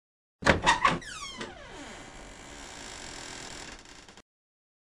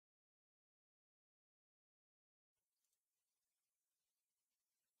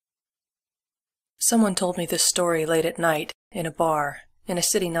Someone told me this story late at night, in a bar, in a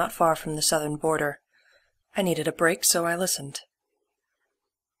city not far from the southern border. I needed a break, so I listened.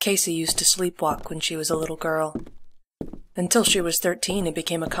 Casey used to sleepwalk when she was a little girl. Until she was 13, it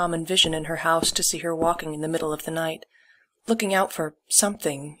became a common vision in her house to see her walking in the middle of the night, looking out for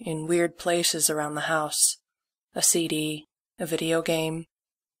something in weird places around the house. A CD, a video game,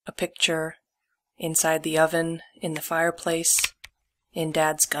 a picture, inside the oven, in the fireplace, in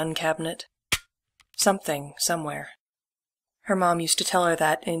Dad's gun cabinet. Something, somewhere. Her mom used to tell her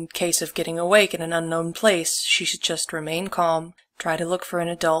that, in case of getting awake in an unknown place, she should just remain calm, try to look for an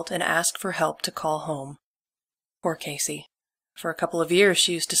adult, and ask for help to call home. Poor Casey. For a couple of years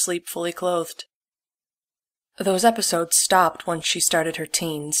she used to sleep fully clothed. Those episodes stopped once she started her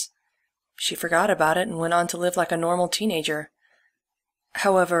teens. She forgot about it and went on to live like a normal teenager.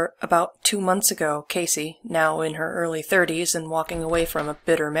 However, about 2 months ago, Casey, now in her early 30s and walking away from a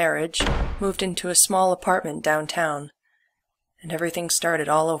bitter marriage, moved into a small apartment downtown. And everything started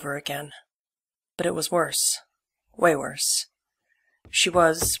all over again. But it was worse. Way worse. She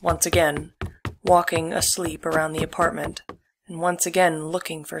was, once again, walking asleep around the apartment, and once again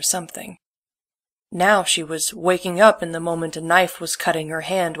looking for something. Now she was waking up in the moment a knife was cutting her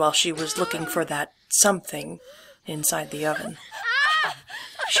hand while she was looking for that something inside the oven.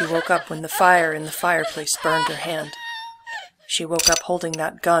 She woke up when the fire in the fireplace burned her hand. She woke up holding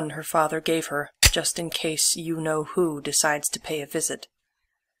that gun her father gave her, just in case you-know-who decides to pay a visit.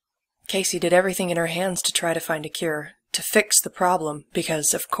 Casey did everything in her hands to try to find a cure, to fix the problem,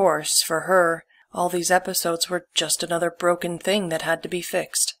 because, of course, for her, all these episodes were just another broken thing that had to be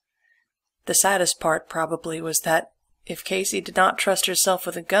fixed. The saddest part, probably, was that, if Casey did not trust herself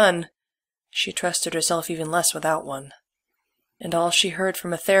with a gun, she trusted herself even less without one. And all she heard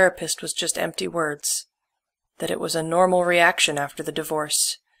from a therapist was just empty words. That it was a normal reaction after the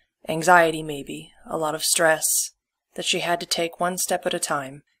divorce. Anxiety, maybe, a lot of stress. That she had to take one step at a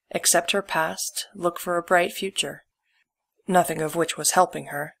time, accept her past, look for a bright future. Nothing of which was helping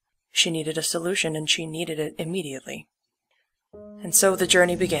her. She needed a solution, and she needed it immediately. And so the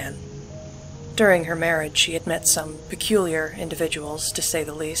journey began. During her marriage, she had met some peculiar individuals, to say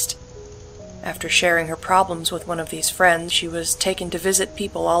the least. After sharing her problems with one of these friends, she was taken to visit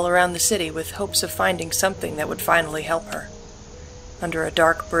people all around the city with hopes of finding something that would finally help her. Under a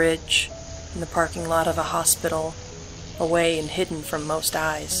dark bridge, in the parking lot of a hospital, away and hidden from most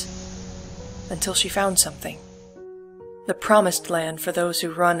eyes. Until she found something. The promised land for those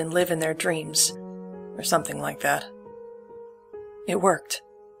who run and live in their dreams, or something like that. It worked.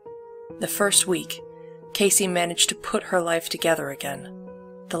 The first week, Casey managed to put her life together again.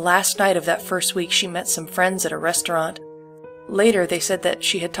 The last night of that first week, she met some friends at a restaurant. Later, they said that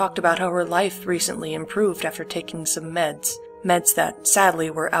she had talked about how her life recently improved after taking some meds that sadly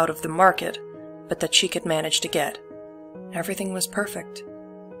were out of the market, but that she could manage to get. Everything was perfect.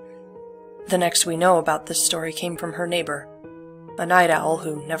 The next we know about this story came from her neighbor, a night owl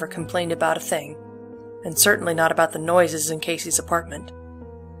who never complained about a thing, and certainly not about the noises in Casey's apartment.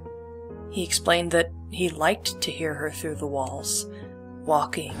 He explained that he liked to hear her through the walls,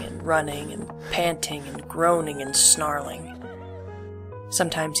 walking and running and panting and groaning and snarling.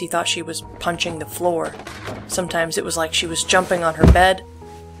 Sometimes he thought she was punching the floor. Sometimes it was like she was jumping on her bed.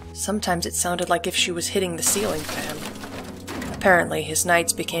 Sometimes it sounded like if she was hitting the ceiling fan. Apparently, his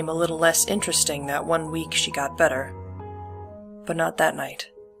nights became a little less interesting that one week she got better. But not that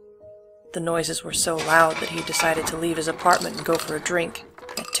night. The noises were so loud that he decided to leave his apartment and go for a drink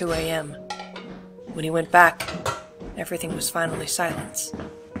at 2 a.m. When he went back, everything was finally silence.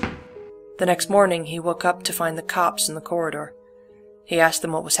 The next morning, he woke up to find the cops in the corridor. He asked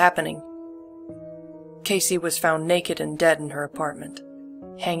them what was happening. Casey was found naked and dead in her apartment,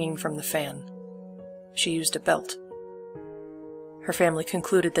 hanging from the fan. She used a belt. Her family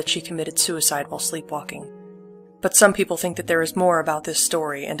concluded that she committed suicide while sleepwalking. But some people think that there is more about this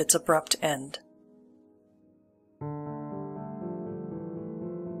story and its abrupt end.